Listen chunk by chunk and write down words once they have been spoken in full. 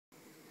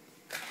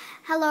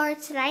Hello,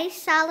 today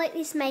Charlotte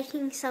is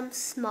making some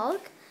smog.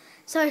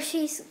 So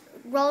she's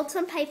rolled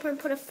some paper and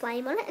put a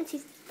flame on it, and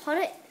she's put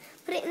it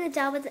in the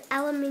jar with an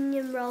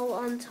aluminium roll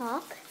on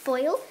top,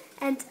 foil,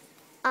 and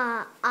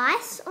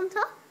ice on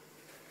top.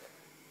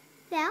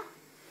 Now,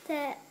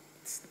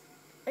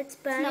 it's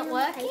burning on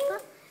the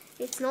paper.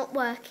 It's not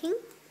working.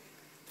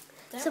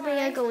 So we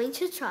are going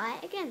to try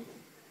it again.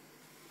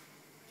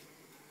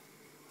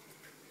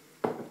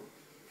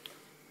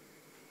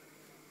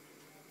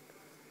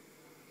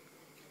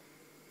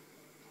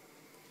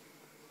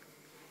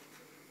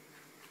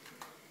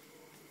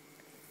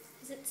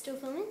 Is it still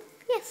filming?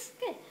 Yes.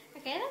 Good.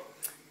 Okay then.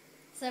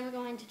 So we're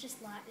going to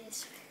just light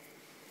this.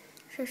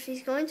 So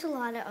she's going to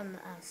light it on the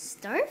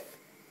stove.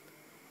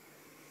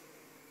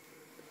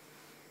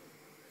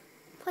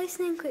 Place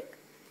it in quick.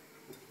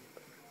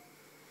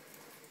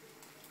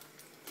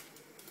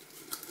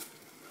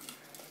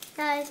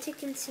 As you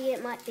can see,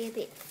 it might be a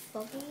bit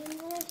foggy in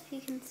there, if you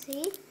can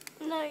see.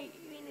 No,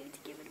 we need to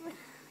give it away.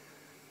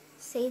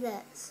 See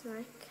that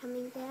smoke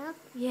coming down?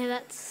 Yeah,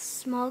 that's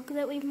smog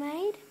that we've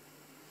made.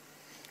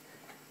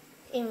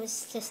 It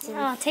was just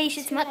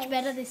T-shirt's much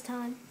better this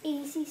time.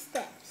 Easy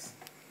steps.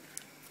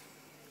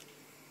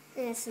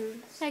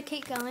 So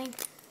keep going.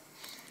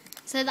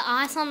 So the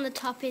ice on the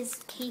top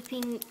is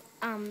keeping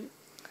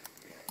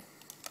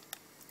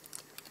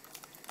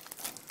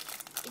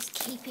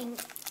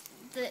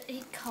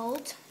it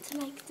cold to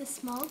make the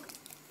smog.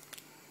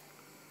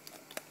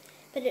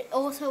 But it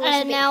also was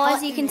and now,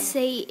 as you can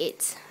see,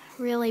 it's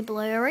really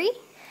blurry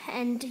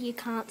and you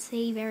can't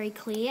see very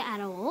clear at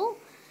all.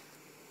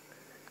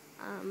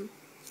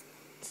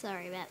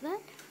 Sorry about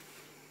that.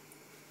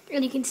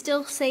 And you can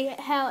still see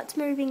how it's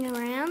moving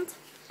around.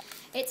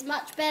 It's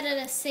much better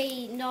to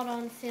see not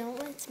on film.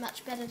 It's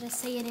much better to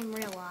see it in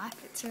real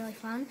life. It's really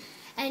fun.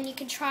 And you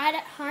can try it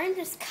at home.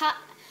 Just cut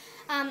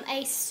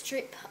a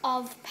strip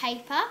of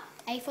paper,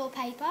 A4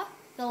 paper,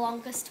 the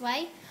longest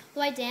way, all the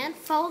way down.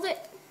 Fold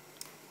it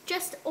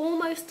just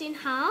almost in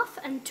half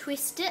and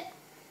twist it.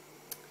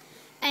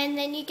 And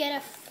then you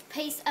get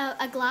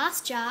a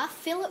glass jar,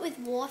 fill it with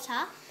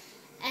water,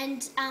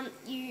 and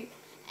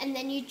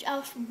then you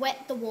just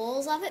wet the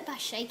walls of it by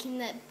shaking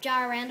the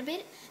jar around a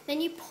bit. Then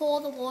you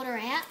pour the water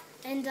out,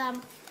 and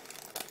then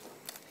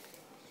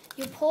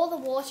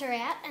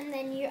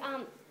you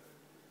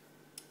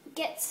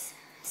get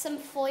some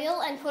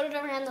foil and put it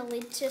around the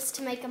lid just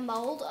to make a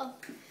mould of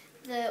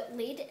the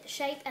lid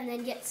shape, and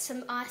then get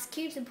some ice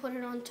cubes and put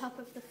it on top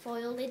of the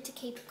foil lid to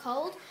keep it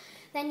cold.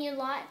 Then you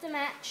light the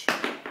match.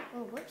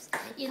 Oh, whoops!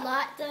 You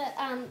light the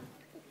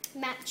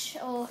match,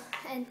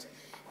 and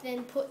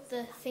then put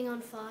the thing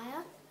on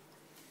fire.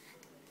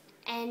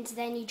 And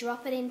then you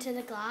drop it into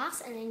the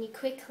glass, and then you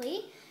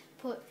quickly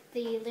put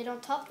the lid on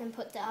top, then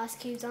put the ice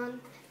cubes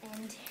on,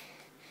 and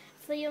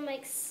hopefully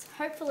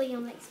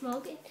you'll make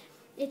smog.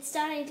 It's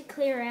starting to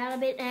clear out a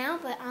bit now,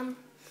 but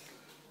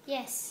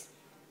yes,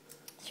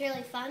 it's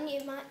really fun.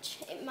 You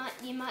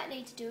might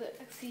need to do it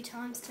a few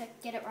times to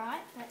get it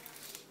right, but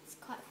it's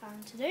quite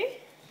fun to do.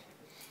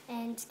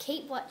 And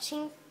keep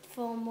watching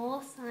for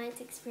more science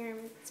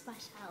experiments by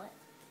Charlotte.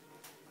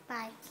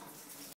 Bye.